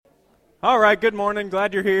All right, good morning.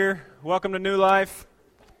 Glad you're here. Welcome to New Life.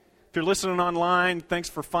 If you're listening online, thanks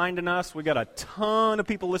for finding us. We got a ton of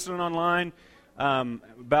people listening online,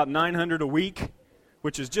 about 900 a week,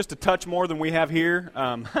 which is just a touch more than we have here.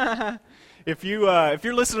 If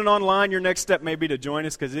you're listening online, your next step may be to join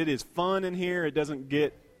us because it is fun in here. It doesn't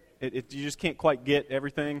get you just can't quite get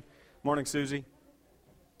everything. Morning, Susie.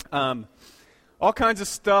 All kinds of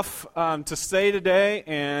stuff to say today,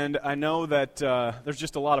 and I know that there's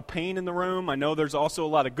just a lot of pain in the room. I know there's also a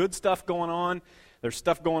lot of good stuff going on. There's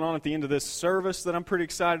stuff going on at the end of this service that I'm pretty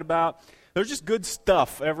excited about. There's just good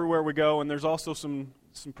stuff everywhere we go, and there's also some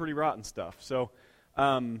pretty rotten stuff. So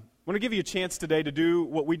I want to give you a chance today to do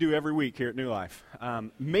what we do every week here at New Life.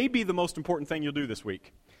 Maybe the most important thing you'll do this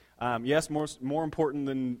week. Yes, more important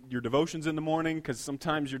than your devotions in the morning, because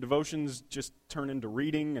sometimes your devotions just turn into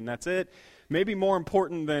reading and that's it. Maybe more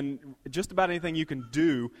important than just about anything you can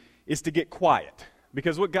do is to get quiet.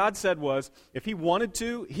 Because what God said was, if He wanted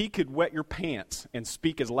to, He could wet your pants and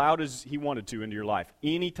speak as loud as He wanted to into your life.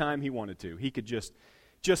 Anytime He wanted to. He could just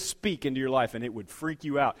speak into your life and it would freak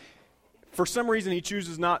you out. For some reason, He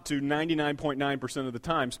chooses not to 99.9% of the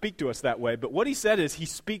time speak to us that way. But what He said is He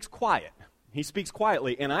speaks quiet. He speaks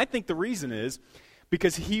quietly. And I think the reason is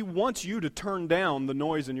because He wants you to turn down the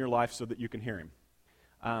noise in your life so that you can hear Him.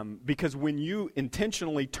 Because when you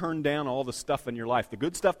intentionally turn down all the stuff in your life, the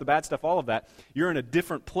good stuff, the bad stuff, all of that, you're in a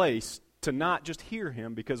different place to not just hear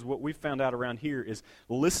Him, because what we've found out around here is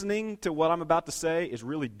listening to what I'm about to say is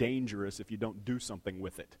really dangerous if you don't do something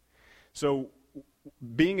with it. So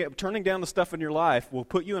turning down the stuff in your life will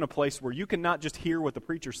put you in a place where you can not just hear what the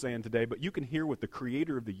preacher's saying today, but you can hear what the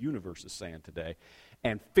creator of the universe is saying today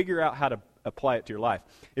and figure out how to apply it to your life.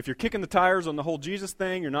 If you're kicking the tires on the whole Jesus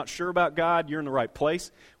thing, you're not sure about God, you're in the right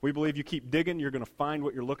place. We believe you keep digging, you're going to find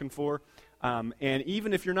what you're looking for. And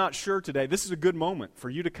even if you're not sure today, this is a good moment for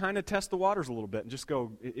you to kind of test the waters a little bit and just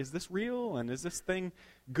go, is this real? And is this thing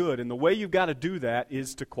good? And the way you've got to do that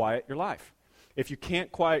is to quiet your life. If you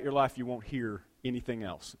can't quiet your life, you won't hear anything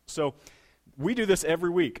else. So we do this every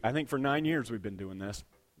week. I think for 9 years we've been doing this.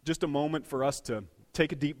 Just a moment for us to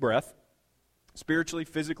take a deep breath, spiritually,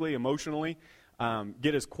 physically, emotionally,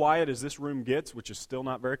 get as quiet as this room gets, which is still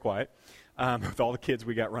not very quiet, with all the kids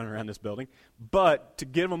we got running around this building, but to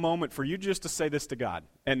give a moment for you just to say this to God.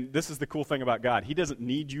 And this is the cool thing about God. He doesn't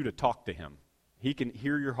need you to talk to Him. He can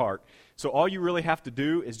hear your heart. So all you really have to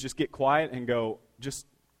do is just get quiet and go, just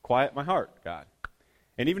quiet my heart, God.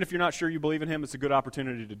 And even if you're not sure you believe in Him, it's a good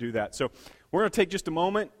opportunity to do that. So we're going to take just a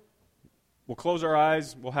moment. We'll close our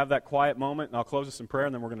eyes. We'll have that quiet moment, and I'll close us in prayer,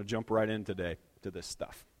 and then we're going to jump right in today to this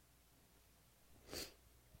stuff.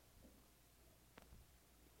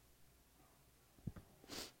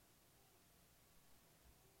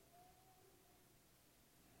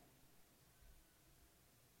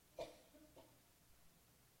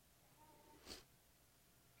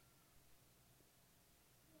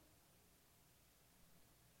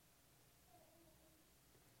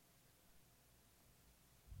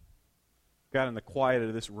 God, in the quiet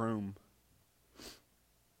of this room,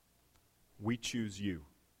 we choose You.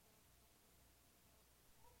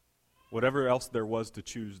 Whatever else there was to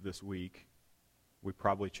choose this week, we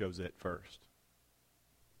probably chose it first.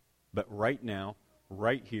 But right now,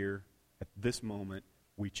 right here, at this moment,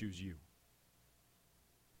 we choose You.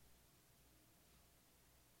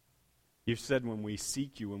 You've said when we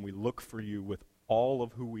seek You, when we look for You with all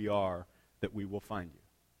of who we are, that we will find You.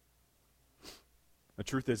 The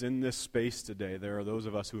truth is, in this space today, there are those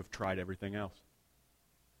of us who have tried everything else,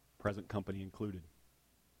 present company included.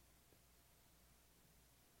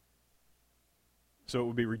 So it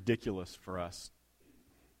would be ridiculous for us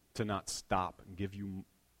to not stop and give You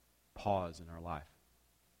pause in our life.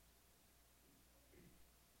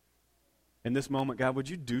 In this moment, God, would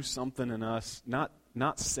You do something in us,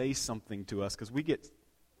 not say something to us, because we get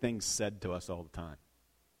things said to us all the time.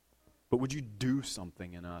 But would You do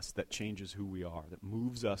something in us that changes who we are, that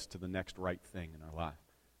moves us to the next right thing in our life?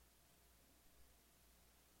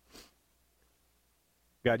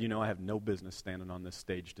 God, You know I have no business standing on this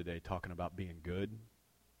stage today talking about being good.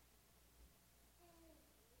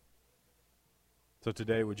 So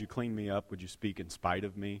today, would You clean me up? Would You speak in spite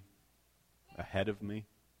of me, ahead of me,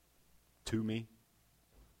 to me,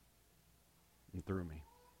 and through me?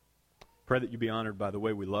 Pray that You be honored by the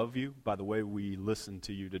way we love You, by the way we listen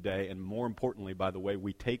to You today, and more importantly, by the way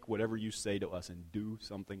we take whatever You say to us and do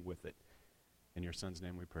something with it. In Your Son's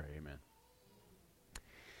name we pray, amen.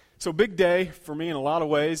 So big day for me in a lot of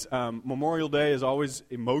ways. Memorial Day is always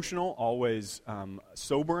emotional, always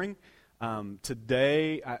sobering.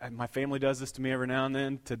 Today, my family does this to me every now and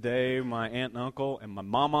then. Today, my aunt and uncle and my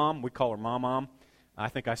mom, we call her Mom, I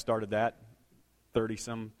think I started that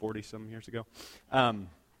 30-some, 40-some years ago.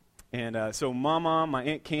 So Mama, my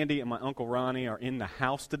Aunt Candy, and my Uncle Ronnie are in the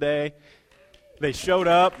house today. They showed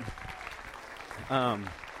up. My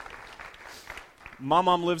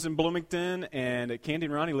mom lives in Bloomington, and Candy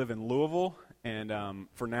and Ronnie live in Louisville. And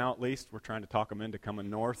for now, at least, we're trying to talk them into coming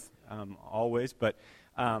north always. But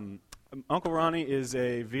Uncle Ronnie is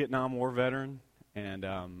a Vietnam War veteran,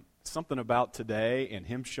 and something about today and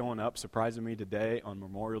him showing up, surprising me today on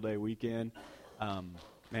Memorial Day weekend,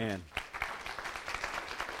 man.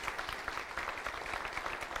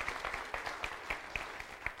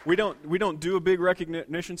 We don't do a big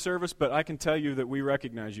recognition service, but I can tell you that we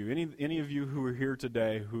recognize you. Any of you who are here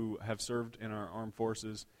today who have served in our armed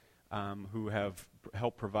forces, who have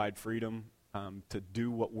helped provide freedom to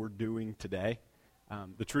do what we're doing today.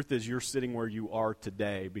 The truth is, you're sitting where you are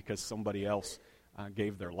today because somebody else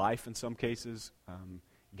gave their life in some cases,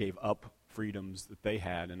 gave up freedoms that they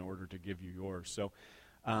had in order to give you yours. So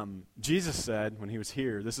Jesus said when he was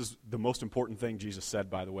here, this is the most important thing Jesus said,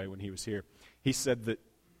 by the way, when he was here. He said that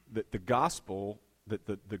the gospel,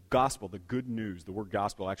 the good news, the word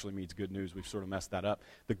gospel actually means good news. We've sort of messed that up.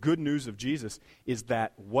 The good news of Jesus is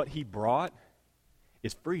that what he brought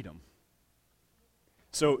is freedom.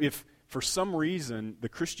 So if for some reason the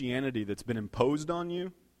Christianity that's been imposed on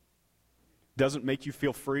you doesn't make you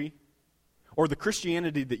feel free, or the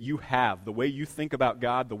Christianity that you have, the way you think about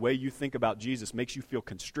God, the way you think about Jesus, makes you feel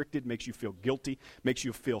constricted, makes you feel guilty, makes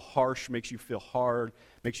you feel harsh, makes you feel hard,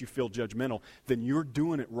 makes you feel judgmental, then you're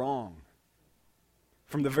doing it wrong.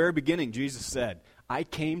 From the very beginning, Jesus said, I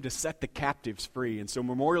came to set the captives free. And so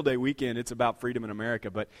Memorial Day weekend, it's about freedom in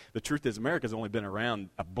America, but the truth is America's only been around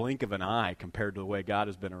a blink of an eye compared to the way God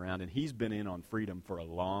has been around, and he's been in on freedom for a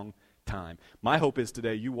long time. My hope is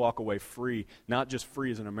today you walk away free, not just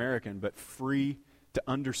free as an American, but free to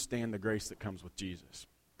understand the grace that comes with Jesus.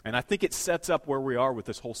 And I think it sets up where we are with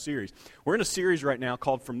this whole series. We're in a series right now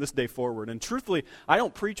called From This Day Forward. And truthfully, I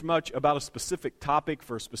don't preach much about a specific topic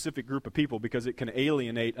for a specific group of people because it can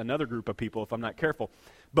alienate another group of people if I'm not careful.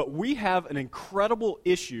 But we have an incredible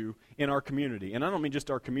issue in our community. And I don't mean just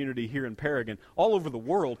our community here in Paragon, all over the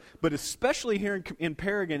world, but especially here in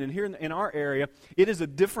Paragon and here in our area, it is a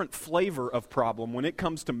different flavor of problem when it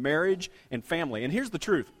comes to marriage and family. And here's the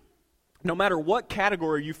truth. No matter what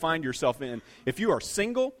category you find yourself in, if you are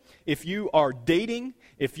single, if you are dating,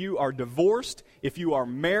 if you are divorced, if you are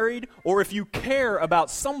married, or if you care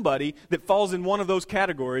about somebody that falls in one of those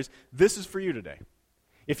categories, this is for you today.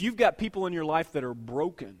 If you've got people in your life that are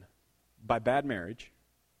broken by bad marriage,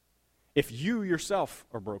 if you yourself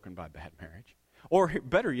are broken by bad marriage, or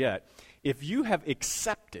better yet, if you have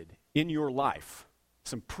accepted in your life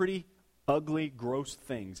some pretty ugly, gross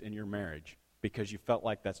things in your marriage, because you felt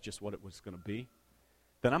like that's just what it was going to be,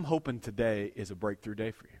 then I'm hoping today is a breakthrough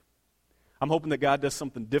day for you. I'm hoping that God does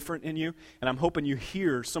something different in you, and I'm hoping you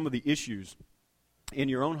hear some of the issues in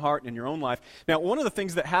your own heart and in your own life. Now, one of the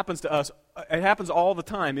things that happens to us, it happens all the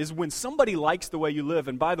time, is when somebody likes the way you live,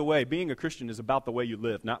 and by the way, being a Christian is about the way you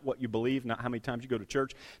live, not what you believe, not how many times you go to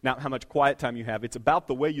church, not how much quiet time you have. It's about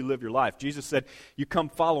the way you live your life. Jesus said, you come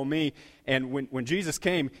follow me, and when Jesus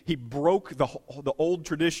came, he broke the old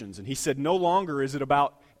traditions, and he said, no longer is it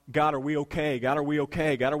about God, are we okay? God, are we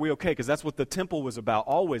okay? God, are we okay? Because that's what the temple was about,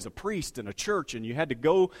 always a priest and a church, and you had to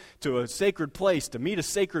go to a sacred place to meet a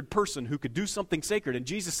sacred person who could do something sacred. And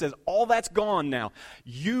Jesus says, all that's gone now.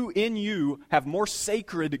 You have more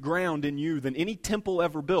sacred ground in you than any temple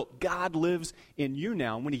ever built. God lives in you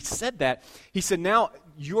now. And when he said that, he said, now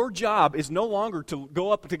your job is no longer to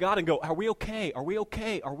go up to God and go, are we okay? Are we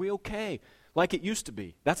okay? Are we okay? Like it used to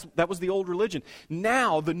be. That was the old religion.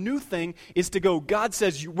 Now, the new thing is to go, God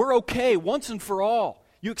says, we're okay once and for all.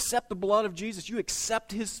 You accept the blood of Jesus. You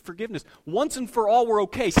accept his forgiveness. Once and for all, we're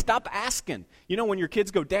okay. Stop asking. You know when your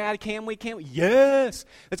kids go, Dad, can we? Yes.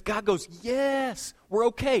 God goes, yes, we're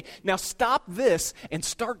okay. Now stop this and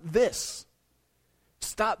start this.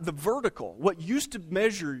 Stop the vertical. What used to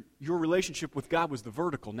measure your relationship with God was the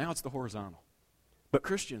vertical. Now it's the horizontal. But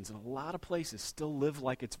Christians in a lot of places still live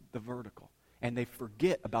like it's the vertical. And they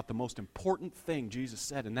forget about the most important thing Jesus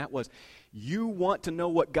said, and that was, you want to know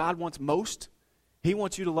what God wants most? He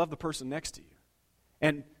wants you to love the person next to you.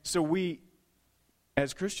 And so we,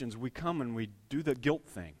 as Christians, we come and we do the guilt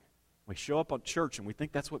thing. We show up at church and we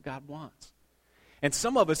think that's what God wants. And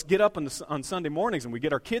some of us get up on Sunday mornings and we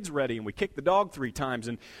get our kids ready and we kick the dog 3 times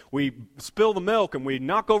and we spill the milk and we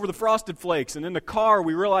knock over the Frosted Flakes. And in the car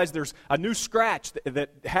we realize there's a new scratch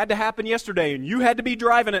that had to happen yesterday and you had to be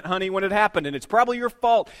driving it, honey, when it happened. And it's probably your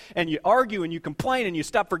fault. And you argue and you complain and you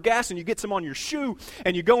stop for gas and you get some on your shoe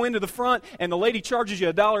and you go into the front and the lady charges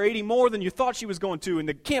you $1.80 more than you thought she was going to. And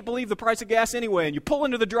they can't believe the price of gas anyway. And you pull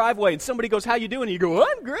into the driveway and somebody goes, "How you doing?" And you go,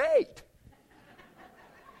 "I'm great."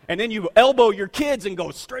 And then you elbow your kids and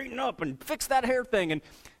go, "Straighten up and fix that hair thing." And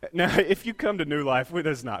now, if you come to New Life,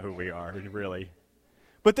 that's not who we are, really.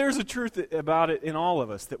 But there's a truth about it in all of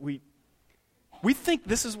us that we think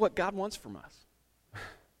this is what God wants from us.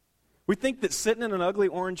 We think that sitting in an ugly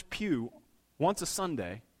orange pew once a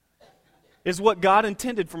Sunday is what God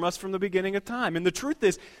intended from us from the beginning of time. And the truth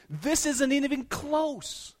is, this isn't even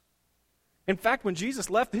close. In fact, when Jesus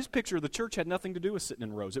left, his picture of the church had nothing to do with sitting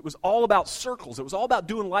in rows. It was all about circles. It was all about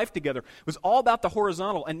doing life together. It was all about the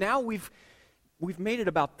horizontal. And now we've made it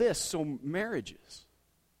about this. So marriages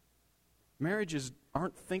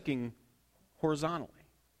aren't thinking horizontally.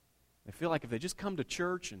 They feel like if they just come to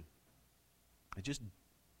church and they just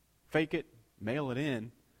fake it, mail it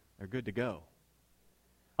in, they're good to go.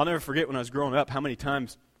 I'll never forget when I was growing up how many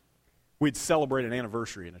times we'd celebrate an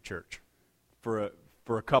anniversary in a church for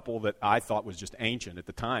a couple that I thought was just ancient at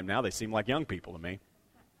the time. Now they seem like young people to me.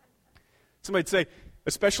 Somebody'd say,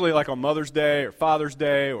 especially like on Mother's Day or Father's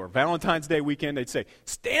Day or Valentine's Day weekend, they'd say,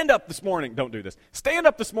 "Stand up this morning." Don't do this. "Stand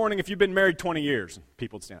up this morning if you've been married 20 years.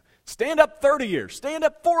 People would stand up. "Stand up 30 years. Stand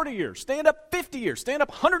up 40 years. Stand up 50 years. Stand up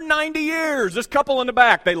 190 years. This couple in the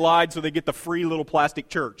back," they lied so they get the free little plastic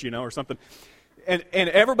church, or something. And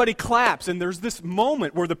everybody claps, and there's this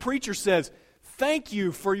moment where the preacher says, "Thank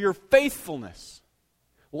you for your faithfulness."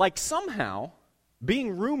 Like somehow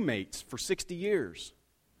being roommates for 60 years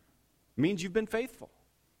means you've been faithful.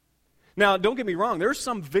 Now, don't get me wrong, there's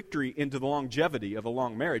some victory into the longevity of a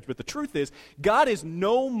long marriage, but the truth is, God is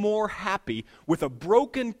no more happy with a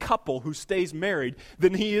broken couple who stays married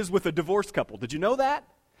than he is with a divorced couple. Did you know that?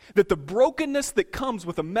 That the brokenness that comes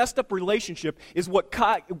with a messed up relationship is what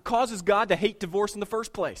causes God to hate divorce in the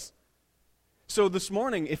first place. So this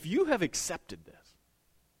morning, if you have accepted this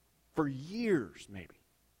for years maybe,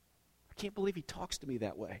 "I can't believe he talks to me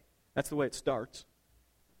that way." That's the way it starts.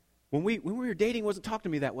 When we were dating, he wasn't talking to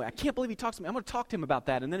me that way. "I can't believe he talks to me. I'm going to talk to him about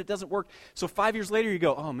that." And then it doesn't work. So 5 years later, you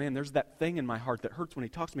go, "Oh man, there's that thing in my heart that hurts when he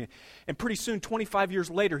talks to me." And pretty soon, 25 years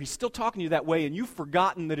later, he's still talking to you that way, and you've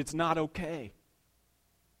forgotten that it's not okay.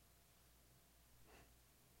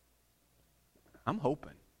 I'm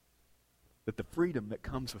hoping that the freedom that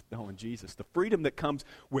comes with knowing Jesus, the freedom that comes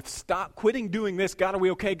with quitting doing this, "God, are we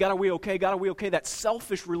okay? God, are we okay? God, are we okay?" That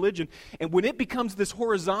selfish religion. And when it becomes this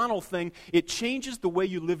horizontal thing, it changes the way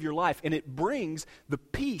you live your life. And it brings the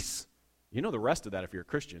peace. You know the rest of that if you're a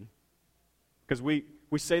Christian. Because we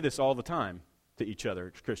say this all the time to each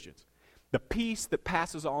other as Christians. The peace that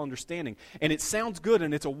passes all understanding. And it sounds good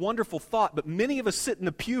and it's a wonderful thought, but many of us sit in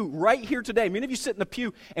the pew right here today. Many of you sit in the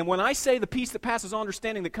pew, and when I say the peace that passes all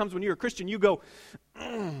understanding that comes when you're a Christian, you go,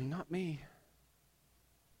 "Not me.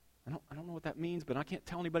 I don't know what that means, but I can't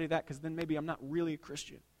tell anybody that because then maybe I'm not really a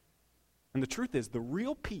Christian." And the truth is, the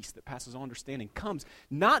real peace that passes all understanding comes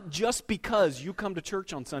not just because you come to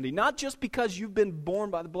church on Sunday, not just because you've been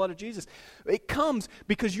born by the blood of Jesus. It comes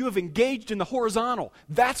because you have engaged in the horizontal.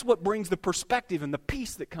 That's what brings the perspective and the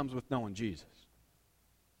peace that comes with knowing Jesus.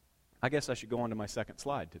 I guess I should go on to my second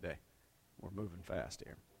slide today. We're moving fast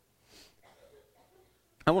here.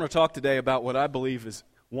 I want to talk today about what I believe is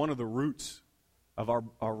one of the roots of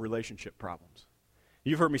our relationship problems.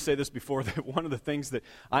 You've heard me say this before, that one of the things that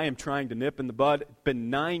I am trying to nip in the bud, it's been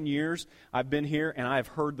 9 years I've been here, and I have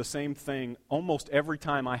heard the same thing almost every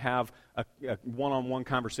time I have a one-on-one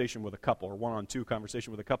conversation with a couple or one-on-two conversation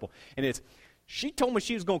with a couple. And it's, "She told me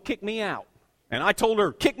she was going to kick me out." And I told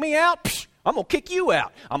her, "Kick me out? Psh, I'm going to kick you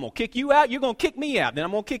out. I'm going to kick you out, you're going to kick me out, then I'm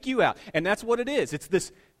going to kick you out." And that's what it is. It's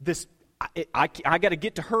this I got to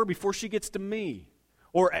get to her before she gets to me.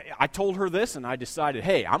 Or I told her this and I decided,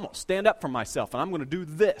 "Hey, I'm going to stand up for myself and I'm going to do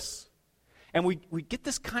this." And we get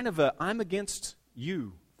this kind of a "I'm against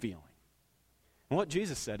you" feeling. And what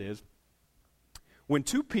Jesus said is, when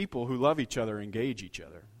two people who love each other engage each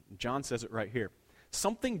other, John says it right here,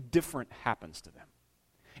 something different happens to them.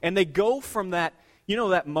 And they go from that,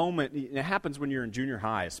 that moment, it happens when you're in junior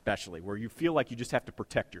high especially, where you feel like you just have to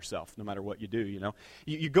protect yourself no matter what you do,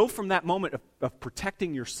 You go from that moment of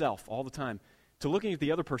protecting yourself all the time to looking at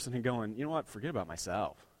the other person and going, "You know what, forget about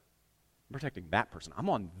myself. I'm protecting that person. I'm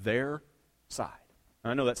on their side."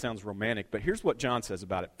 I know that sounds romantic, but here's what John says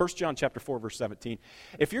about it. 1 John chapter 4, verse 17.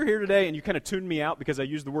 If you're here today and you kind of tuned me out because I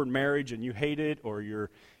used the word marriage and you hate it, or you're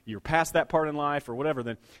past that part in life or whatever,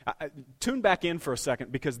 then tune back in for a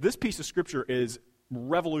second, because this piece of Scripture is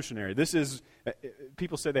revolutionary. This is,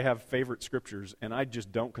 people say they have favorite scriptures, and I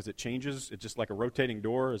just don't, because it changes. It's just like a rotating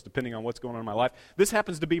door, is depending on what's going on in my life. This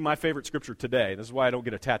happens to be my favorite scripture today. This is why I don't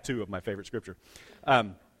get a tattoo of my favorite scripture.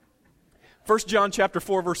 1 John chapter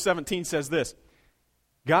 4, verse 17 says this: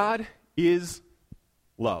 God is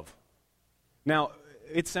love. Now,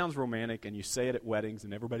 it sounds romantic, and you say it at weddings,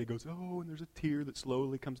 and everybody goes, oh, and there's a tear that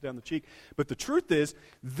slowly comes down the cheek. But the truth is,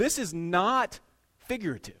 this is not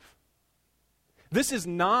figurative. This is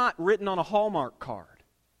not written on a Hallmark card.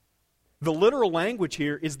 The literal language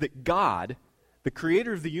here is that God, the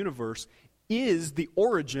creator of the universe, is the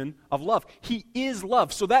origin of love. He is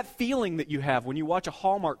love. So that feeling that you have when you watch a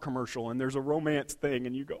Hallmark commercial and there's a romance thing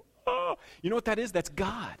and you go, oh, you know what that is? That's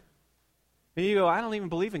God. And you go, I don't even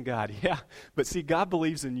believe in God. Yeah, but see, God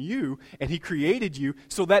believes in you, and He created you,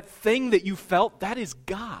 so that thing that you felt, that is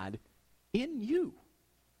God in you.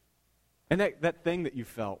 And that thing that you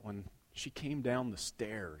felt when she came down the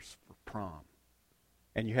stairs for prom,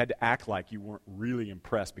 and you had to act like you weren't really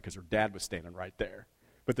impressed because her dad was standing right there.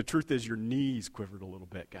 But the truth is, your knees quivered a little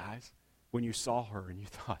bit, guys, when you saw her and you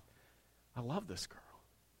thought, I love this girl.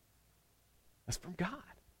 That's from God.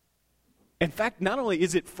 In fact, not only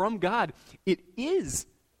is it from God, it is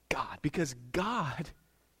God, because God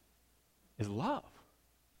is love.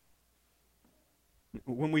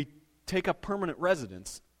 When we take up permanent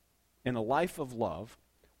residence in a life of love,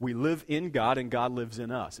 we live in God and God lives in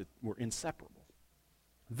us. We're inseparable.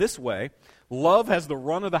 This way, love has the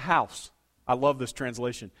run of the house. I love this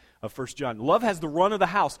translation of 1 John. Love has the run of the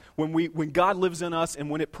house when God lives in us and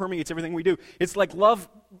when it permeates everything we do. It's like love,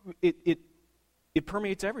 it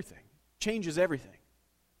permeates everything, changes everything.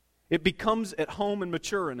 It becomes at home and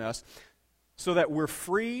mature in us so that we're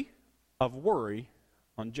free of worry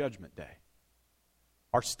on Judgment Day.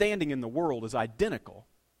 Our standing in the world is identical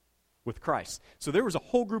with Christ. So there was a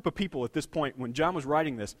whole group of people at this point when John was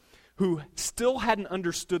writing this who still hadn't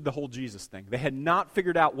understood the whole Jesus thing. They had not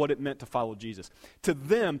figured out what it meant to follow Jesus. To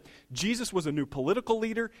them, Jesus was a new political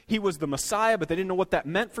leader. He was the Messiah, but they didn't know what that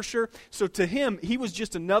meant for sure. So to him, he was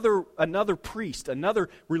just another priest, another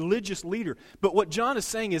religious leader. But what John is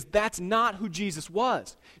saying is that's not who Jesus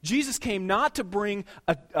was. Jesus came not to bring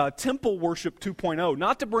a temple worship 2.0,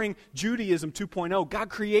 not to bring Judaism 2.0. God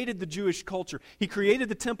created the Jewish culture. He created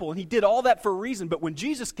the temple, and He did all that for a reason. But when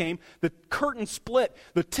Jesus came, the curtain split.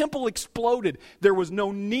 The temple exploded. There was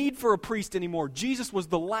no need for a priest anymore. Jesus was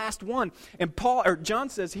the last one. And John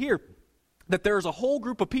says here that there is a whole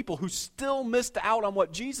group of people who still missed out on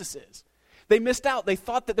what Jesus is. They missed out. They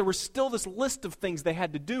thought that there was still this list of things they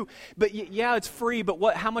had to do. But yeah, it's free,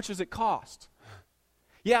 but how much does it cost?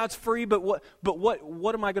 Yeah, it's free, but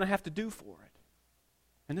what am I going to have to do for it?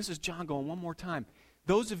 And this is John going one more time.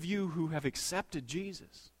 Those of you who have accepted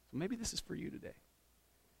Jesus, so maybe this is for you today,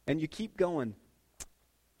 and you keep going,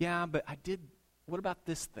 yeah, but what about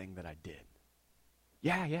this thing that I did?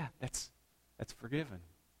 Yeah, that's forgiven.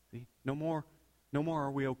 See, no more are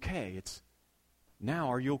we okay. It's now,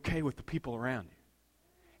 are you okay with the people around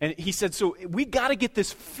you? And he said, so we got to get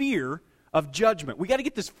this fear of judgment. We got to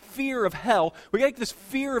get this fear of hell. We got to get this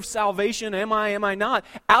fear of salvation, am I not,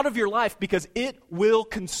 out of your life, because it will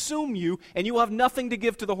consume you and you will have nothing to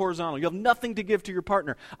give to the horizontal. You'll have nothing to give to your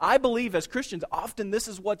partner. I believe as Christians, often this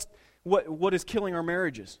is what is killing our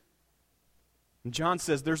marriages. And John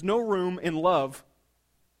says there's no room in love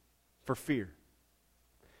for fear.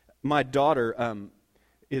 My daughter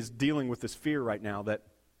is dealing with this fear right now that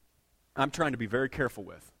I'm trying to be very careful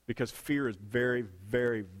with, because fear is very,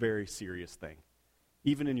 very, very serious thing,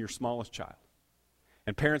 even in your smallest child.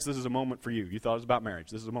 And parents, this is a moment for you. You thought it was about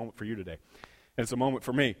marriage. This is a moment for you today. And it's a moment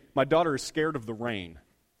for me. My daughter is scared of the rain.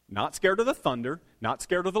 Not scared of the thunder, not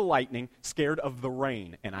scared of the lightning, scared of the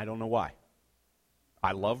rain, and I don't know why.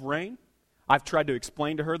 I love rain. I've tried to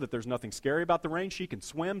explain to her that there's nothing scary about the rain. She can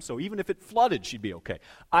swim, so even if it flooded, she'd be okay.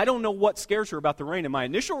 I don't know what scares her about the rain, and my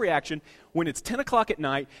initial reaction when it's 10 o'clock at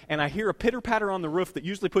night and I hear a pitter-patter on the roof that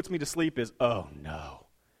usually puts me to sleep is, oh no.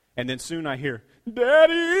 And then soon I hear,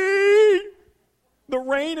 Daddy, the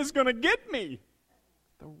rain is going to get me.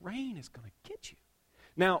 The rain is going to get you.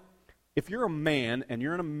 Now, if you're a man and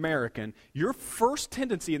you're an American, your first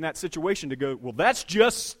tendency in that situation to go, well, that's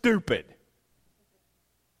just stupid.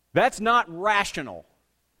 That's not rational.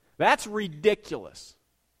 That's ridiculous.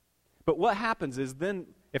 But what happens is then,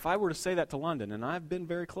 if I were to say that to London, and I've been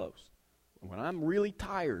very close, when I'm really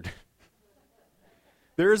tired,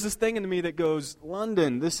 there is this thing in me that goes,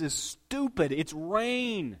 London, this is stupid. It's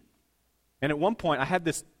rain. And at one point, I had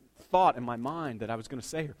this thought in my mind that I was going to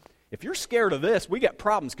say here, if you're scared of this, we got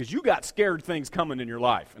problems because you got scared things coming in your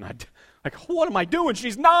life. And like, what am I doing?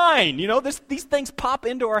 She's 9. You know, these things pop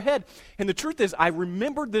into our head. And the truth is, I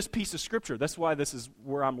remembered this piece of Scripture. That's why this is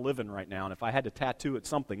where I'm living right now. And if I had to tattoo it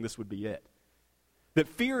something, this would be it. That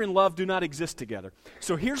fear and love do not exist together.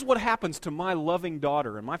 So here's what happens to my loving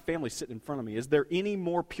daughter, and my family sitting in front of me. Is there any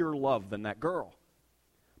more pure love than that girl?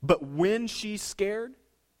 But when she's scared,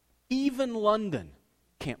 even London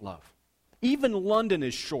can't love. Even London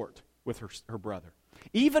is short with her brother.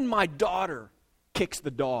 Even my daughter kicks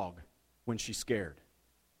the dog when she's scared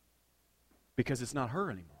because it's not her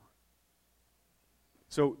anymore.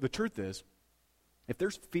 So the truth is, if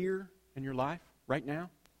there's fear in your life right now,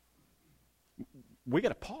 we got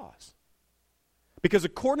to pause. Because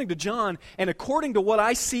according to John, and according to what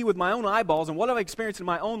I see with my own eyeballs and what I've experienced in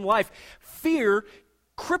my own life, fear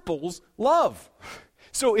cripples love.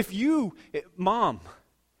 So if you, mom,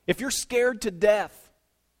 if you're scared to death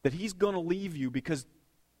that he's going to leave you because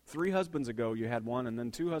 3 husbands ago you had one, and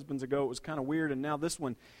then 2 husbands ago it was kind of weird, and now this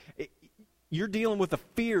one, you're dealing with a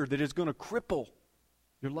fear that is going to cripple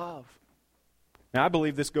your love. Now, I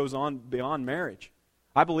believe this goes on beyond marriage.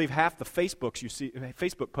 I believe half the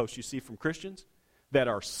Facebook posts you see from Christians that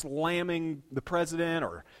are slamming the president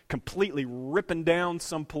or completely ripping down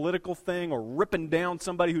some political thing or ripping down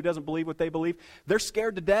somebody who doesn't believe what they believe, they're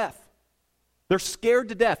scared to death. They're scared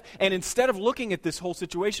to death. And instead of looking at this whole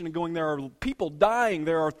situation and going, there are people dying,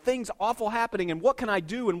 there are things awful happening, and what can I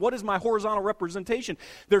do, and what is my horizontal representation?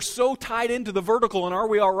 They're so tied into the vertical, and are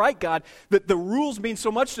we all right, God, that the rules mean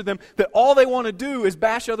so much to them that all they want to do is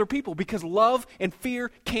bash other people because love and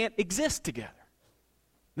fear can't exist together.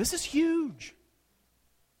 This is huge.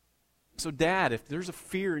 So, Dad, if there's a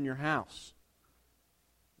fear in your house,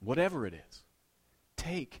 whatever it is,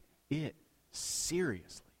 take it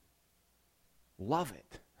seriously. Love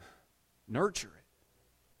it. Nurture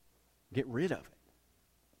it. Get rid of it.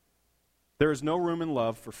 There is no room in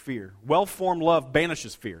love for fear. Well-formed love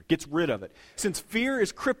banishes fear, gets rid of it. Since fear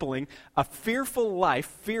is crippling, a fearful life,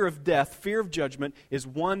 fear of death, fear of judgment, is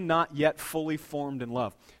one not yet fully formed in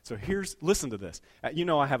love. So listen to this. You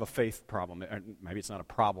know I have a faith problem. Maybe it's not a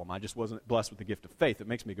problem. I just wasn't blessed with the gift of faith. It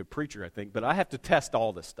makes me a good preacher, I think. But I have to test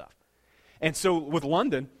all this stuff. And so with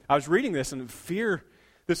London, I was reading this, and fear...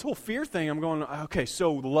 This whole fear thing, I'm going, okay,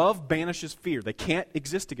 so love banishes fear. They can't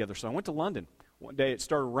exist together. So I went to London. One day it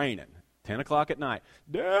started raining, 10 o'clock at night.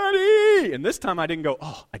 Daddy! And this time I didn't go,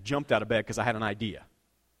 I jumped out of bed because I had an idea.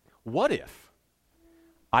 What if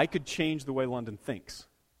I could change the way London thinks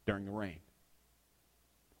during the rain?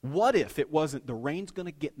 What if it wasn't, the rain's going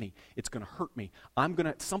to get me, it's going to hurt me,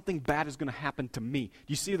 something bad is going to happen to me. Do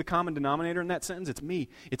you see the common denominator in that sentence? It's me,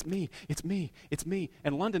 it's me, it's me, it's me.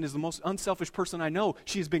 And London is the most unselfish person I know.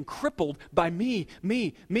 She has been crippled by me.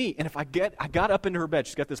 And if I got up into her bed,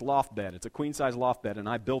 she's got this loft bed. It's a queen-size loft bed, and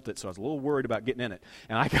I built it, so I was a little worried about getting in it.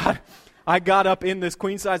 And I got up in this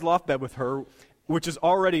queen-size loft bed with her, which is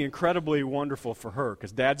already incredibly wonderful for her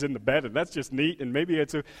because Dad's in the bed, and that's just neat, and maybe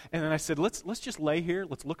and then I said, let's just lay here,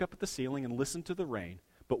 let's look up at the ceiling and listen to the rain.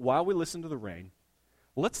 But while we listen to the rain,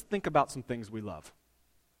 let's think about some things we love.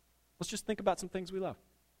 Let's just think about some things we love.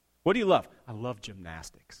 What do you love? I love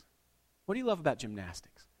gymnastics. What do you love about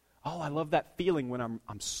gymnastics? Oh, I love that feeling when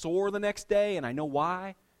I'm sore the next day, and I know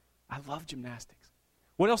why. I love gymnastics.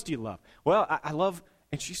 What else do you love? Well, I love,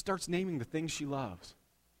 and she starts naming the things she loves.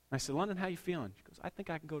 I said, London, how you feeling? She goes, I think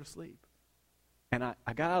I can go to sleep. And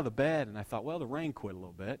I got out of the bed, and I thought, well, the rain quit a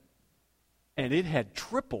little bit. And it had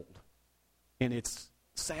tripled in its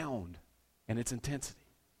sound and its intensity.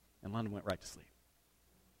 And London went right to sleep.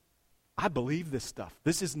 I believe this stuff.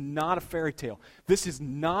 This is not a fairy tale. This is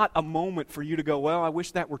not a moment for you to go, well, I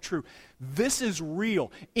wish that were true. This is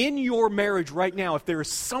real. In your marriage right now, if there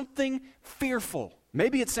is something fearful,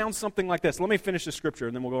 maybe it sounds something like this. Let me finish the scripture,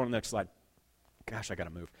 and then we'll go on to the next slide. Gosh, I got to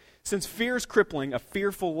move. Since fear is crippling, a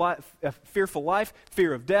fearful life,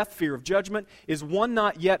 fear of death, fear of judgment, is one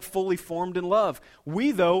not yet fully formed in love.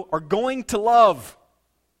 We, though, are going to love.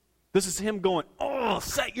 This is him going,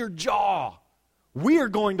 set your jaw. We are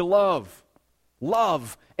going to love.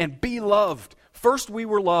 Love and be loved. First we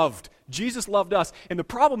were loved. Jesus loved us. And the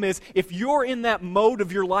problem is, if you're in that mode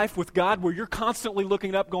of your life with God where you're constantly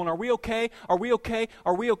looking up going, are we okay? Are we okay?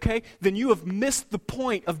 Are we okay? Then you have missed the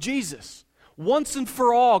point of Jesus. Once and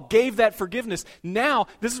for all gave that forgiveness. Now,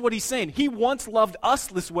 this is what he's saying. He once loved us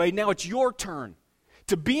this way. Now it's your turn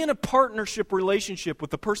to be in a partnership relationship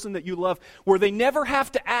with the person that you love where they never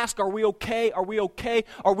have to ask, are we okay? Are we okay?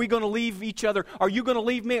 Are we going to leave each other? Are you going to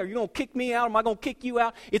leave me? Are you going to kick me out? Am I going to kick you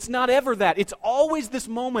out? It's not ever that. It's always this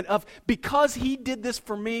moment of, because he did this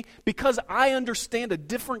for me, because I understand a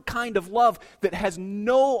different kind of love that has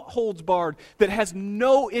no holds barred, that has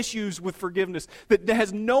no issues with forgiveness, that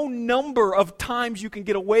has no number of times you can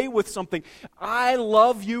get away with something. I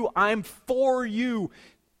love you. I'm for you.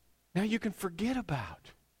 Now you can forget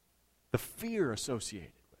about the fear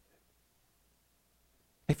associated with it.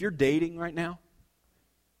 If you're dating right now,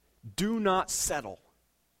 do not settle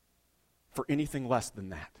for anything less than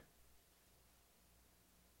that.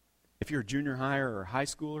 If you're a junior higher or a high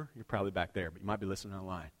schooler, you're probably back there, but you might be listening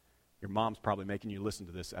online. Your mom's probably making you listen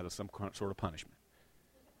to this out of some sort of punishment.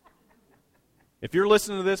 If you're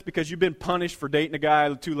listening to this because you've been punished for dating a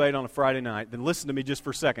guy too late on a Friday night, then listen to me just for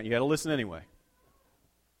a second. You got to listen anyway.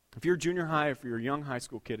 If you're a junior high, if you're a young high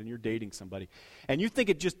school kid and you're dating somebody, and you think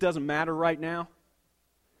it just doesn't matter right now,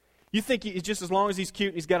 you think just as long as he's cute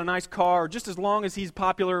and he's got a nice car, or just as long as he's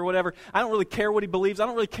popular or whatever, I don't really care what he believes, I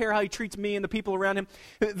don't really care how he treats me and the people around him,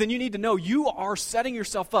 then you need to know you are setting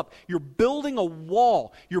yourself up. You're building a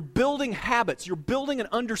wall. You're building habits. You're building an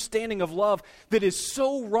understanding of love that is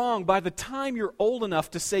so wrong. By the time you're old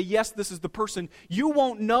enough to say, yes, this is the person, you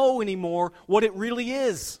won't know anymore what it really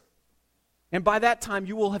is. And by that time,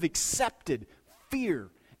 you will have accepted fear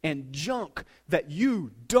and junk that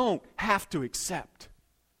you don't have to accept.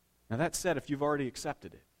 Now that said, if you've already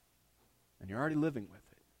accepted it, and you're already living with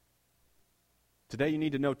it, today you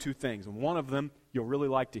need to know two things. And one of them you'll really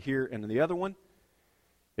like to hear, and the other one,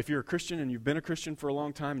 if you're a Christian and you've been a Christian for a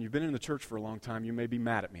long time, and you've been in the church for a long time, you may be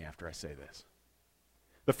mad at me after I say this.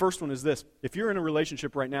 The first one is this. If you're in a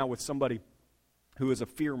relationship right now with somebody who is a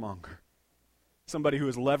fearmonger, somebody who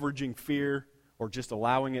is leveraging fear or just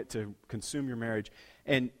allowing it to consume your marriage,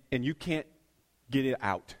 and you can't get it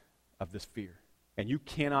out of this fear, and you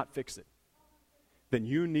cannot fix it, then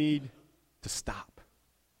you need to stop.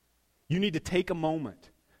 You need to take a moment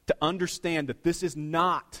to understand that this is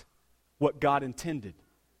not what God intended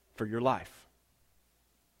for your life.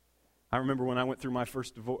 I remember when I went through my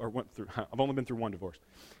first divorce, I've only been through one divorce.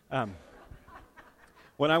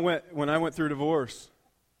 When I went through divorce,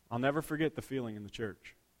 I'll never forget the feeling in the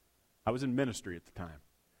church. I was in ministry at the time.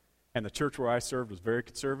 And the church where I served was very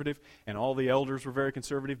conservative, and all the elders were very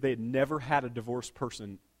conservative. They had never had a divorced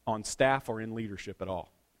person on staff or in leadership at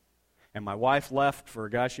all. And my wife left for a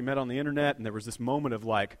guy she met on the internet, and there was this moment of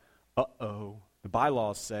like, uh-oh, the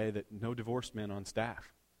bylaws say that no divorced men on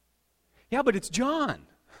staff. Yeah, but it's John.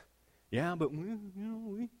 Yeah, but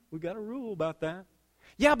we got a rule about that.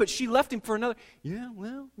 Yeah, but she left him for another. Yeah,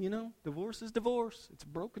 well, divorce is divorce. It's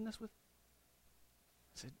brokenness with.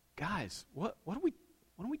 I said, guys, what are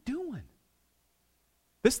we doing?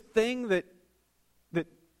 This thing that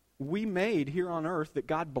we made here on earth that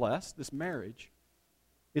God blessed, this marriage,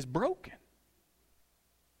 is broken.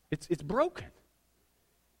 It's broken.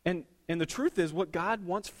 And the truth is, what God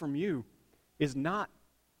wants from you is not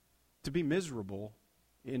to be miserable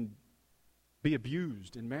and be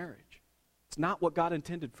abused in marriage. It's not what God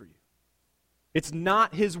intended for you. It's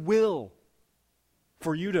not His will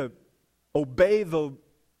for you to obey the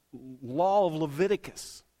law of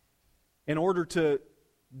Leviticus in order to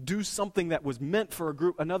do something that was meant for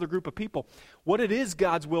another group of people. What it is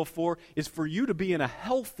God's will for is for you to be in a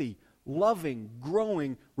healthy, loving,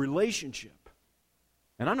 growing relationship.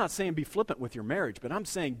 And I'm not saying be flippant with your marriage, but I'm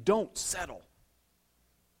saying don't settle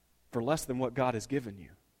for less than what God has given you.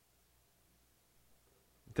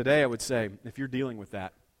 Today I would say, if you're dealing with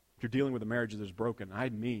that, if you're dealing with a marriage that is broken, I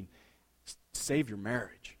mean, save your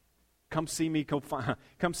marriage. Come see me.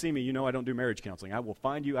 Come see me. I don't do marriage counseling. I will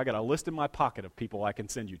find you. I got a list in my pocket of people I can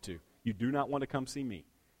send you to. You do not want to come see me.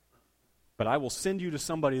 But I will send you to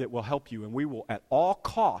somebody that will help you, and we will, at all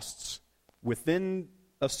costs, within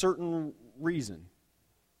a certain reason,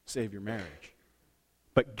 save your marriage.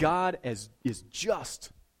 But God is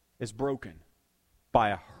just as broken by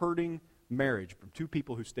a hurting marriage from two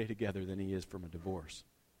people who stay together than He is from a divorce.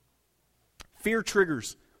 Fear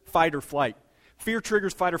triggers fight or flight. Fear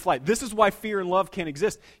triggers fight or flight. This is why fear and love can't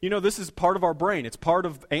exist. This is part of our brain. It's part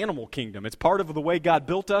of animal kingdom. It's part of the way God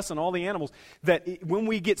built us and all the animals, that when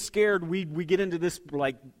we get scared, we get into this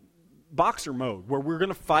like boxer mode where we're going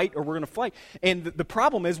to fight or we're going to flight. And the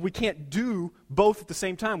problem is we can't do both at the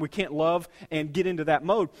same time. We can't love and get into that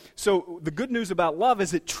mode. So the good news about love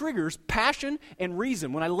is it triggers passion and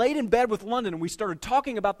reason. When I laid in bed with London and we started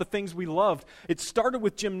talking about the things we loved, it started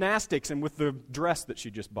with gymnastics and with the dress that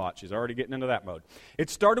she just bought. She's already getting into that mode. It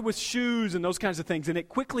started with shoes and those kinds of things, and it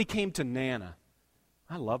quickly came to Nana.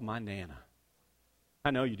 I love my Nana.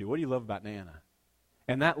 I know you do. What do you love about Nana?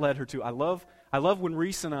 And that led her to, I love when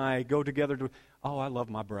Reese and I go together to, I love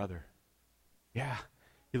my brother. Yeah,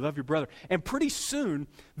 you love your brother. And pretty soon,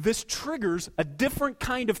 this triggers a different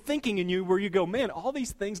kind of thinking in you where you go, man, all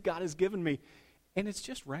these things God has given me, and it's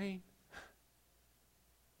just rain.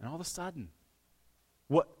 And all of a sudden,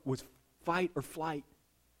 what was fight or flight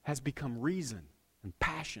has become reason and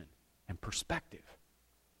passion and perspective.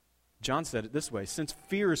 John said it this way, since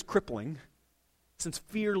fear is crippling, since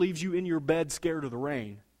fear leaves you in your bed scared of the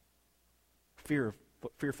rain,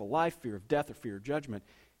 fearful life, fear of death, or fear of judgment,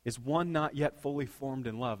 is one not yet fully formed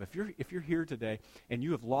in love. If you're here today and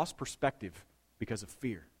you have lost perspective because of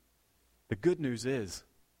fear, the good news is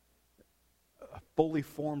a fully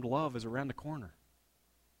formed love is around the corner.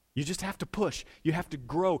 You just have to push. You have to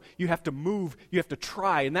grow. You have to move. You have to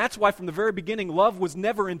try. And that's why from the very beginning, love was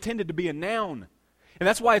never intended to be a noun. And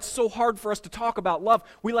that's why it's so hard for us to talk about love.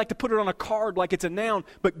 We like to put it on a card like it's a noun,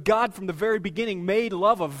 but God from the very beginning made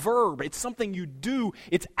love a verb. It's something you do.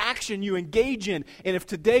 It's action you engage in. And if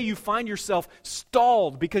today you find yourself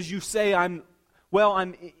stalled because you say, I'm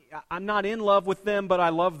not in love with them, but I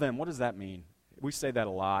love them. What does that mean? We say that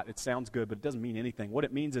a lot. It sounds good, but it doesn't mean anything. What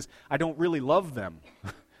it means is I don't really love them.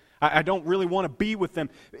 I don't really want to be with them.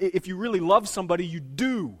 If you really love somebody, you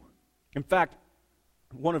do. In fact,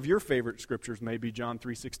 one of your favorite scriptures may be John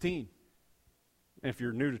 3:16. And if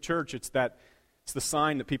you're new to church, it's the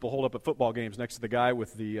sign that people hold up at football games next to the guy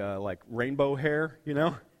with the rainbow hair, you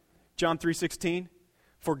know? John 3:16.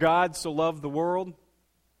 For God so loved the world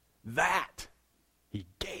that He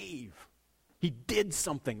gave. He did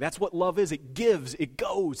something. That's what love is. It gives, it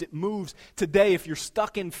goes, it moves. Today, if you're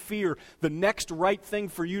stuck in fear, the next right thing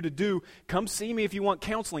for you to do, come see me if you want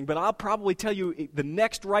counseling, but I'll probably tell you the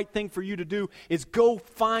next right thing for you to do is go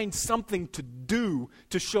find something to do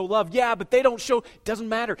to show love. Yeah, but they don't show, doesn't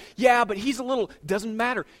matter. Yeah, but he's a little, doesn't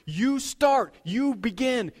matter. You start, you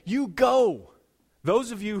begin, you go.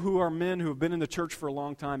 Those of you who are men who have been in the church for a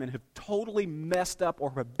long time and have totally messed up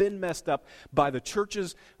or have been messed up by the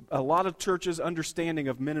churches, a lot of churches' understanding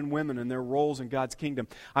of men and women and their roles in God's kingdom,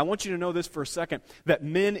 I want you to know this for a second, that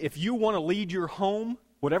men, if you want to lead your home,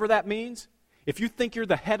 whatever that means, if you think you're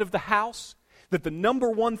the head of the house, that the number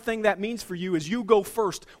one thing that means for you is you go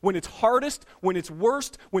first when it's hardest, when it's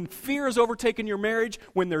worst, when fear has overtaken your marriage,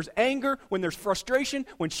 when there's anger, when there's frustration,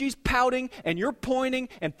 when she's pouting and you're pointing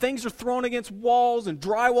and things are thrown against walls and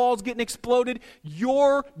drywall's getting exploded.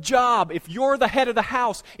 Your job, if you're the head of the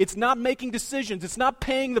house, it's not making decisions, it's not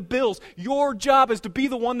paying the bills. Your job is to be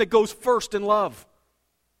the one that goes first in love.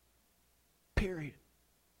 Period.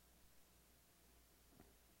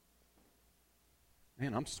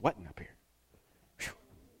 Man, I'm sweating up here.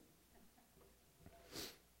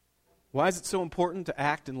 Why is it so important to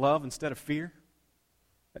act in love instead of fear?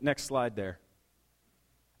 That next slide there.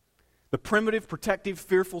 The primitive, protective,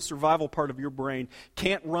 fearful, survival part of your brain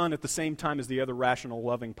can't run at the same time as the other rational,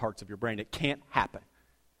 loving parts of your brain. It can't happen.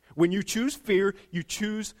 When you choose fear, you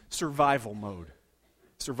choose survival mode.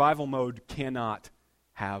 Survival mode cannot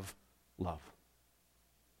have love.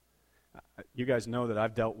 You guys know that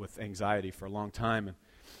I've dealt with anxiety for a long time, and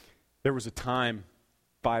there was a time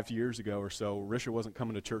 5 years ago or so, Risha wasn't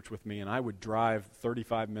coming to church with me, and I would drive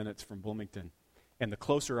 35 minutes from Bloomington. And the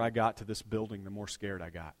closer I got to this building, the more scared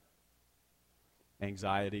I got.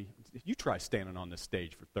 Anxiety. You try standing on this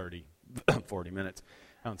stage for 30, 40 minutes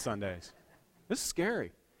on Sundays. This is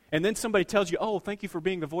scary. And then somebody tells you, oh, thank you for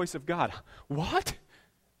being the voice of God. What?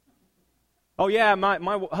 Oh, yeah, my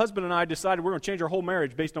husband and I decided we're going to change our whole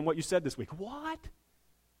marriage based on what you said this week. What?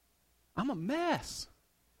 I'm a mess.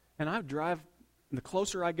 And I would drive. And the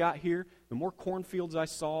closer I got here, the more cornfields I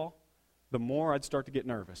saw, the more I'd start to get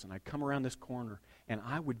nervous. And I'd come around this corner, and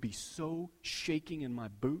I would be so shaking in my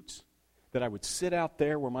boots that I would sit out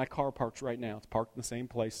there where my car parks right now. It's parked in the same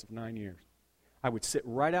place for 9 years. I would sit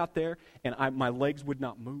right out there, and my legs would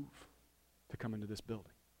not move to come into this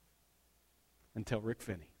building until Rick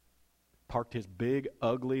Finney parked his big,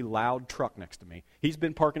 ugly, loud truck next to me. He's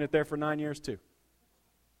been parking it there for 9 years, too.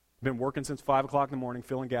 Been working since 5 o'clock in the morning,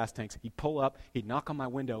 filling gas tanks. He'd pull up, he'd knock on my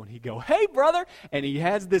window, and he'd go, hey, brother! And he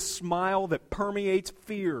has this smile that permeates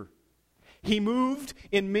fear. He moved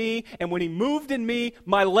in me, and when he moved in me,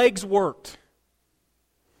 my legs worked.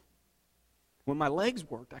 When my legs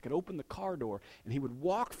worked, I could open the car door, and he would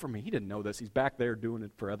walk for me. He didn't know this. He's back there doing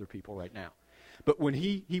it for other people right now. But when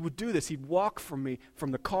he would do this, he'd walk from me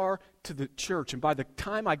from the car to the church. And by the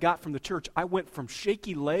time I got from the church, I went from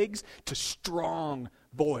shaky legs to strong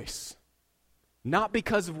voice. Not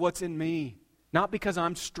because of what's in me, Not because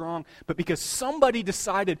I'm strong, but because somebody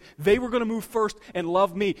decided they were going to move first and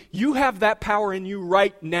love me. You have that power in you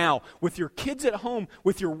right now. With your kids at home,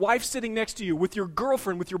 with your wife sitting next to you, with your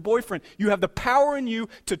girlfriend, with your boyfriend, you have the power in you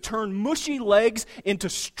to turn mushy legs into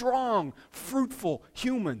strong, fruitful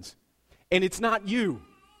humans. And it's not you.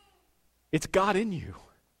 It's God in you.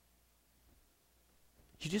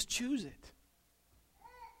 You just choose it.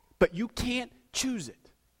 But you can't choose it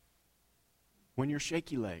when you're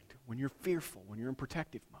shaky-legged, when you're fearful, when you're in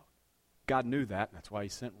protective mode. God knew that, and that's why he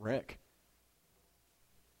sent Rick.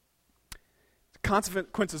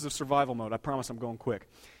 Consequences of survival mode. I promise I'm going quick.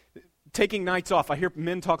 Taking nights off. I hear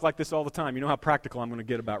men talk like this all the time. You know how practical I'm going to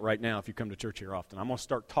get about right now if you come to church here often. I'm going to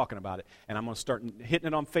start talking about it, and I'm going to start hitting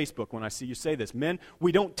it on Facebook when I see you say this. Men,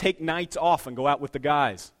 we don't take nights off and go out with the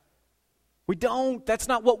guys. We don't. That's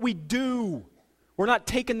not what we do. We're not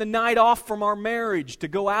taking the night off from our marriage to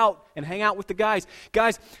go out and hang out with the guys.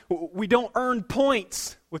 Guys, we don't earn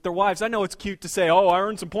points with their wives. I know it's cute to say, oh, I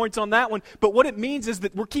earned some points on that one. But what it means is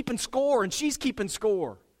that we're keeping score and she's keeping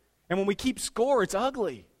score. And when we keep score, it's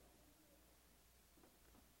ugly.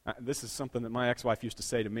 This is something that my ex-wife used to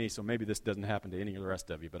say to me, so maybe this doesn't happen to any of the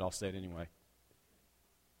rest of you, but I'll say it anyway.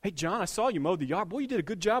 Hey, John, I saw you mowed the yard. Boy, you did a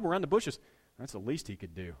good job around the bushes. That's the least he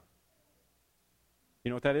could do. You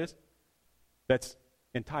know what that is? That's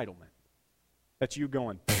entitlement. That's you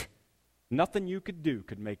going, nothing you could do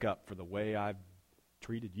could make up for the way I've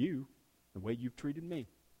treated you, the way you've treated me.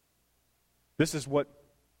 This is what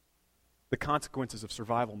the consequences of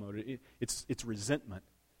survival mode, it's resentment.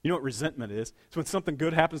 You know what resentment is? It's when something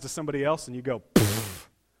good happens to somebody else and you go, pfft.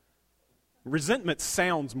 Resentment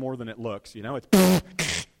sounds more than it looks, you know? It's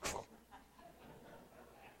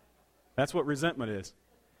That's what resentment is.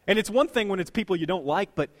 And it's one thing when it's people you don't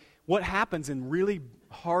like, but what happens in really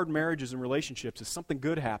hard marriages and relationships is something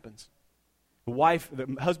good happens.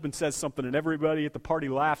 The husband says something and everybody at the party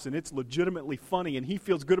laughs and it's legitimately funny and he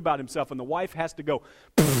feels good about himself and the wife has to go,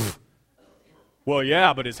 pfft. Well,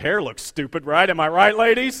 yeah, but his hair looks stupid, right? Am I right,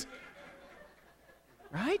 ladies?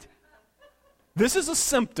 Right? This is a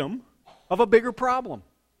symptom of a bigger problem.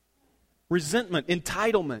 Resentment,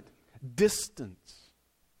 entitlement, distance,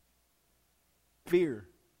 fear,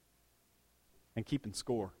 and keeping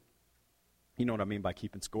score. You know what I mean by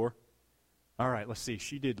keeping score? All right, let's see.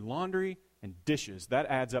 She did laundry and dishes. That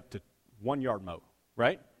adds up to 1 yard mow,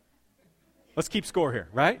 right? Let's keep score here,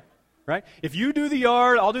 right? Right? If you do the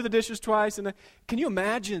yard, I'll do the dishes twice. And can you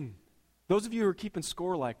imagine, those of you who are keeping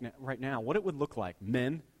score right now, what it would look like?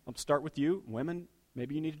 Men, I'll start with you. Women,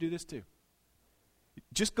 maybe you need to do this too.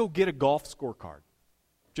 Just go get a golf scorecard.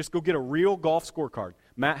 Just go get a real golf scorecard.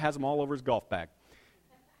 Matt has them all over his golf bag.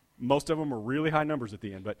 Most of them are really high numbers at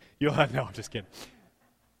the end, but you'll have, no, I'm just kidding.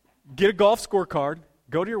 Get a golf scorecard,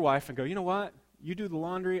 go to your wife and go, you know what? You do the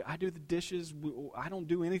laundry, I do the dishes, I don't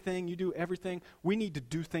do anything, you do everything. We need to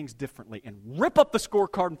do things differently. And rip up the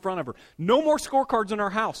scorecard in front of her. No more scorecards in our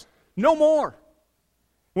house. No more.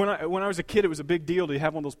 When I was a kid, it was a big deal to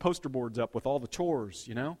have one of those poster boards up with all the chores,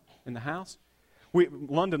 you know, in the house.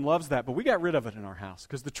 London loves that, but we got rid of it in our house.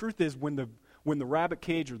 Because the truth is, when the rabbit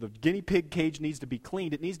cage or the guinea pig cage needs to be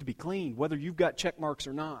cleaned, it needs to be cleaned, whether you've got check marks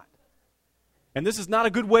or not. And this is not a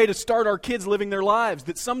good way to start our kids living their lives,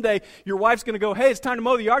 that someday your wife's going to go, hey, it's time to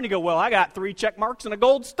mow the yard. And you go, well, I got 3 check marks and a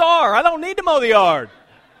gold star. I don't need to mow the yard.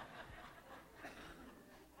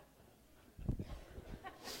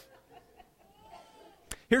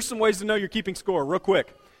 Here's some ways to know you're keeping score, real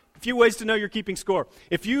quick. A few ways to know you're keeping score.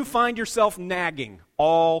 If you find yourself nagging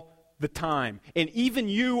all the time, and even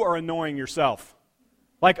you are annoying yourself,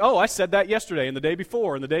 like, oh, I said that yesterday and the day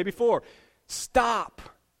before and the day before, stop.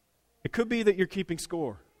 It could be that you're keeping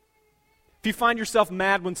score. If you find yourself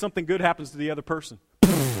mad when something good happens to the other person,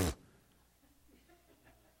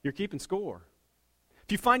 you're keeping score.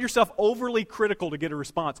 If you find yourself overly critical to get a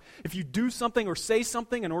response, if you do something or say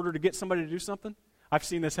something in order to get somebody to do something, I've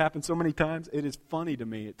seen this happen so many times. It is funny to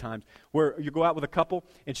me at times where you go out with a couple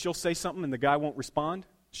and she'll say something and the guy won't respond.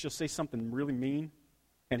 She'll say something really mean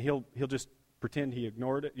and he'll just pretend he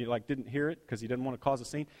ignored it, didn't hear it because he doesn't want to cause a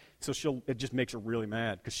scene. So it just makes her really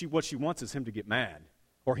mad because what she wants is him to get mad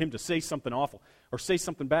or him to say something awful or say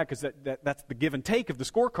something bad because that's the give and take of the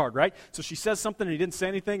scorecard, right? So she says something and he didn't say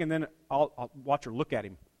anything, and then I'll watch her look at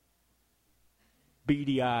him.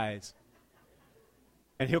 Beady eyes.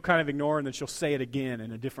 And he'll kind of ignore her, and then she'll say it again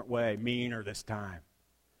in a different way, meaner this time.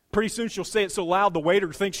 Pretty soon she'll say it so loud the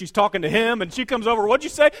waiter thinks she's talking to him, and she comes over, what'd you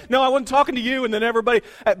say? No, I wasn't talking to you, and then everybody,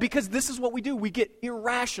 because this is what we do. We get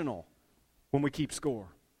irrational when we keep score.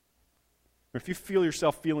 Or if you feel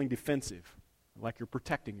yourself feeling defensive, like you're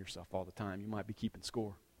protecting yourself all the time, you might be keeping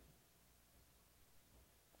score.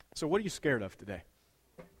 So what are you scared of today?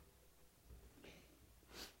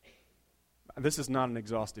 This is not an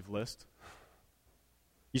exhaustive list.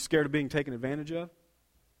 You scared of being taken advantage of?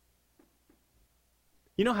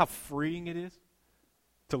 You know how freeing it is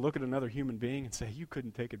to look at another human being and say, you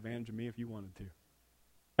couldn't take advantage of me if you wanted to.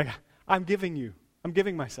 Like, I'm giving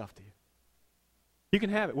myself to you. You can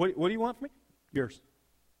have it. What do you want from me? Yours.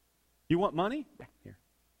 You want money? Yeah, here.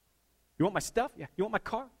 You want my stuff? Yeah. You want my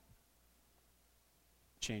car?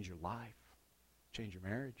 Change your life. Change your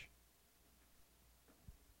marriage.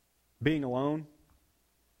 Being alone.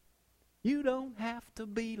 You don't have to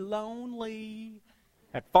be lonely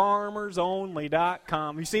at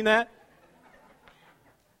farmersonly.com. Have you seen that?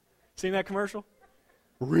 Seen that commercial?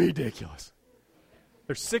 Ridiculous.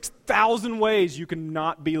 There's 6,000 ways you can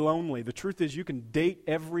not be lonely. The truth is you can date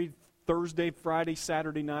every Thursday, Friday,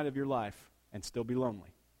 Saturday night of your life and still be lonely.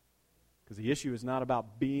 Because the issue is not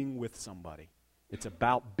about being with somebody. It's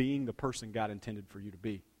about being the person God intended for you to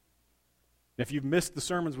be. If you've missed the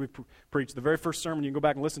sermons we've preached, the very first sermon, you can go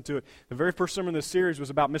back and listen to it. The very first sermon in this series was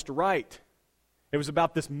about Mr. Right. It was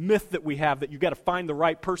about this myth that we have that you've got to find the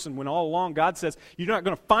right person, when all along God says you're not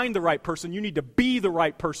going to find the right person, you need to be the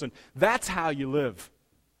right person. That's how you live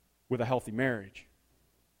with a healthy marriage.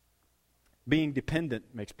 Being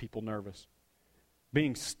dependent makes people nervous.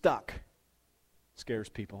 Being stuck scares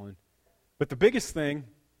people. But the biggest thing,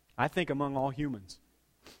 I think, among all humans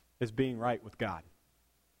is being right with God.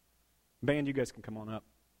 Band, you guys can come on up.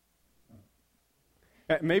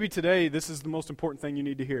 Maybe today this is the most important thing you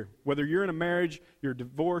need to hear. Whether you're in a marriage, you're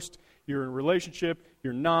divorced, you're in a relationship,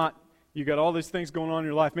 you're not, you got all these things going on in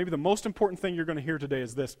your life, maybe the most important thing you're going to hear today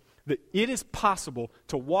is this, that it is possible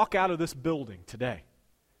to walk out of this building today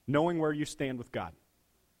knowing where you stand with God.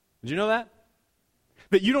 Did you know that?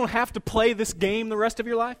 That you don't have to play this game the rest of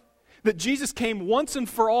your life? That Jesus came once and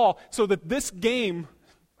for all so that this game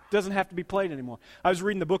doesn't have to be played anymore. I was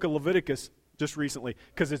reading the book of Leviticus just recently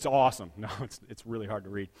because it's awesome. No, it's really hard to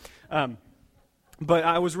read. But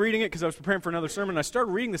I was reading it because I was preparing for another sermon, and I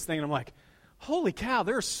started reading this thing, and I'm like, holy cow,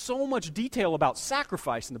 there's so much detail about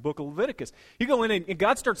sacrifice in the book of Leviticus. You go in, and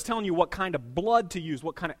God starts telling you what kind of blood to use,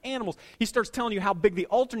 what kind of animals. He starts telling you how big the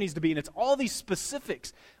altar needs to be, and it's all these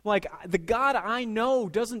specifics. Like, the God I know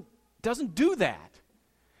doesn't do that.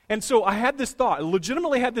 And so I had this thought, I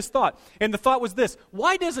legitimately had this thought, and the thought was this: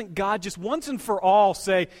 why doesn't God just once and for all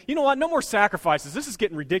say, you know what, no more sacrifices, this is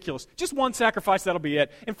getting ridiculous, just one sacrifice, that'll be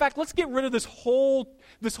it. In fact, let's get rid of this whole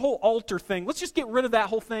altar thing, let's just get rid of that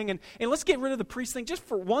whole thing, and let's get rid of the priest thing, just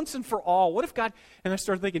for once and for all. What if God, and I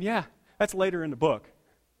started thinking, yeah, that's later in the book.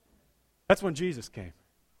 That's when Jesus came.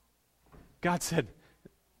 God said,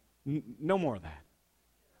 no more of that.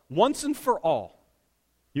 Once and for all,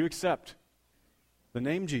 you accept the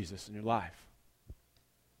name Jesus in your life.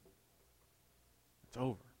 It's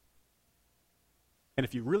over. And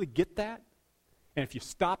if you really get that, and if you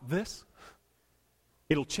stop this,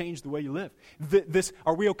 it'll change the way you live. This,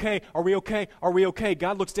 are we okay? Are we okay? Are we okay?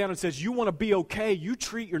 God looks down and says, you want to be okay, you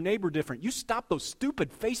treat your neighbor different. You stop those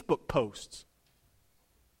stupid Facebook posts.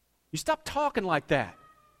 You stop talking like that.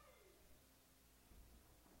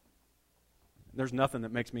 There's nothing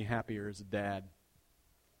that makes me happier as a dad.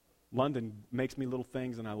 London makes me little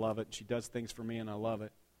things and I love it. She does things for me and I love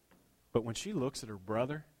it. But when she looks at her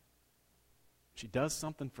brother, she does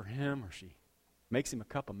something for him or she makes him a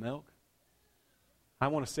cup of milk, I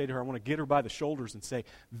want to say to her, I want to get her by the shoulders and say,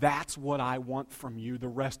 that's what I want from you the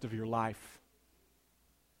rest of your life.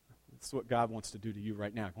 That's what God wants to do to you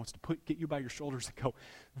right now. He wants to get you by your shoulders and go,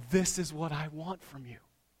 this is what I want from you.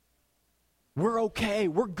 We're okay.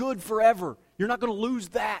 We're good forever. You're not going to lose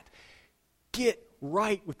that. Get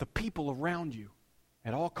right with the people around you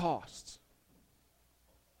at all costs.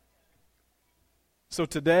 So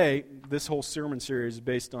today, this whole sermon series is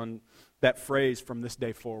based on that phrase, from this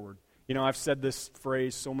day forward. You know, I've said this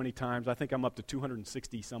phrase so many times. I think I'm up to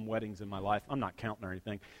 260 some weddings in my life. I'm not counting or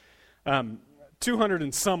anything. 200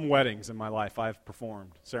 and some weddings in my life I've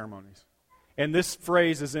performed, ceremonies. And this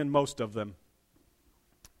phrase is in most of them.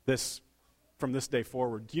 This, from this day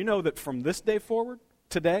forward. Do you know that from this day forward,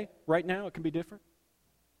 today, right now, it can be different?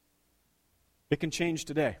 It can change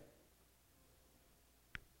today.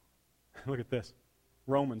 Look at this.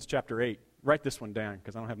 Romans chapter 8. Write this one down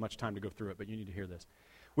because I don't have much time to go through it, but you need to hear this.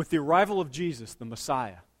 With the arrival of Jesus, the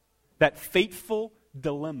Messiah, that fateful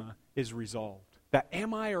dilemma is resolved. That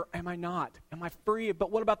am I or am I not? Am I free?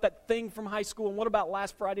 But what about that thing from high school? And what about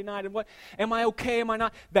last Friday night? And what? Am I okay? Am I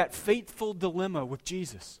not? That fateful dilemma with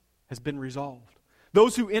Jesus has been resolved.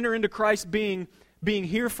 Those who enter into Christ being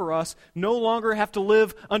here for us no longer have to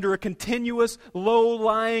live under a continuous,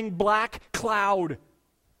 low-lying black cloud.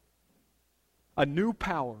 a new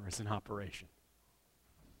power is in operation.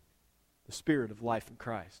 The Spirit of life in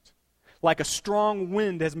Christ. Like a strong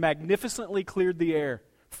wind has magnificently cleared the air,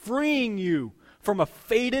 freeing you from a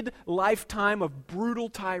fated lifetime of brutal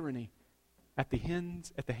tyranny at the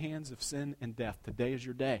hands of sin and death. Today is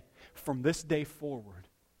your day. From this day forward,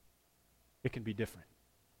 it can be different.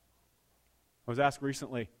 I was asked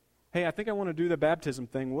recently, hey, I think I want to do the baptism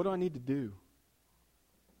thing. What do I need to do?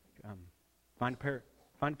 Find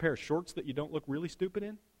a pair of shorts that you don't look really stupid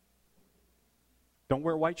in. Don't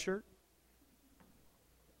wear a white shirt.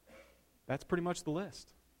 That's pretty much the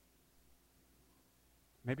list.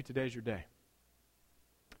 Maybe today's your day.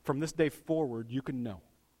 From this day forward, you can know.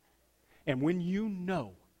 And when you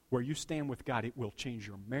know where you stand with God, it will change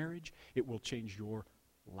your marriage. It will change your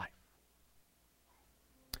life.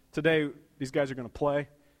 Today, these guys are going to play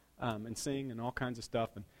and sing and all kinds of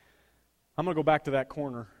stuff. And I'm going to go back to that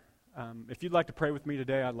corner. If you'd like to pray with me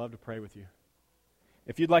today, I'd love to pray with you.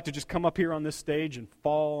 If you'd like to just come up here on this stage and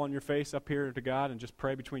fall on your face up here to God and just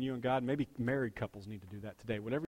pray between you and God, maybe married couples need to do that today. Whatever.